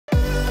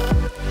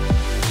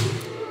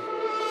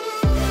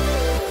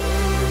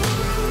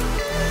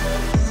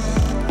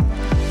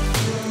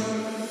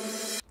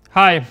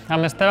Hi,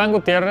 I'm Esteban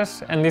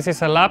Gutierrez and this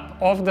is a lap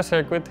of the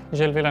circuit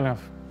Gilles Villeneuve.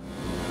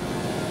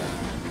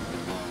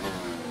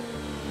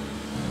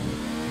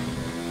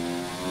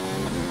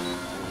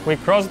 We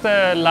crossed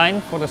the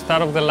line for the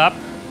start of the lap.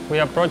 We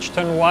approached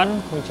turn 1,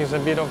 which is a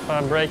bit of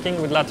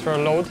braking with lateral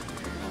load.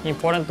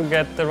 Important to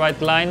get the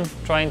right line,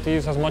 trying to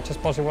use as much as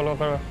possible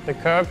over the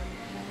curb.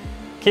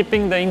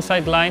 Keeping the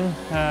inside line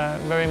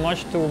very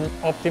much to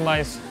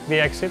optimize the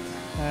exit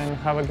and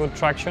have a good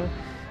traction.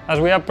 As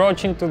we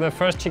approach into the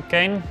first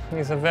chicane,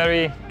 it's a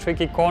very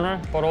tricky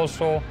corner, but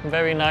also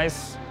very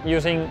nice,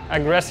 using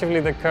aggressively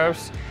the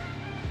curves.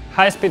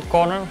 High-speed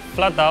corner,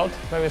 flat out,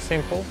 very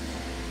simple.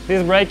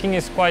 This braking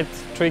is quite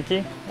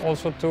tricky,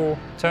 also to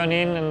turn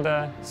in,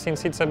 and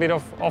since it's a bit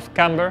of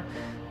off-camber,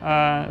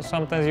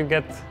 sometimes you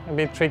get a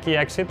bit tricky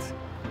exit.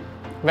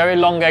 Very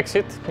long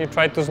exit, you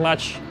try to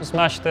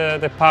smash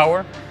the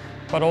power,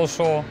 but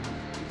also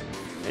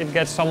it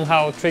gets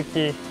somehow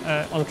tricky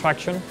on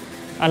traction.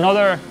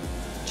 Another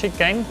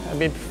chicane, a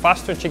bit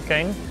faster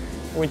chicane,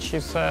 which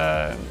is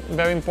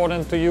very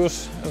important to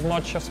use as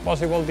much as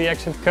possible the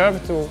exit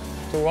curve to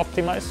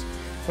optimize.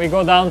 We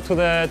go down to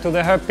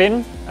the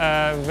hairpin,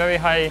 very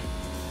high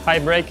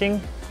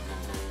braking.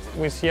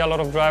 We see a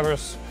lot of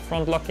drivers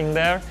front locking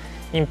there.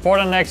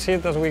 Important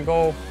exit as we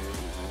go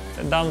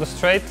down the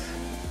straight,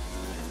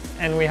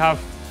 and we have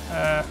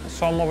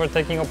some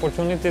overtaking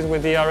opportunities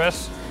with the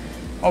DRS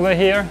over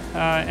here.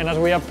 And as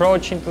we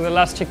approach into the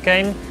last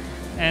chicane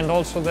and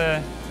also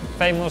the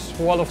famous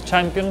Wall of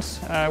Champions,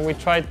 we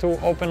try to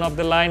open up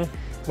the line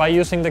by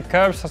using the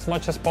curves as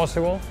much as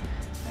possible,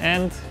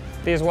 and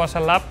this was a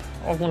lap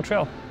of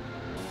Montreal.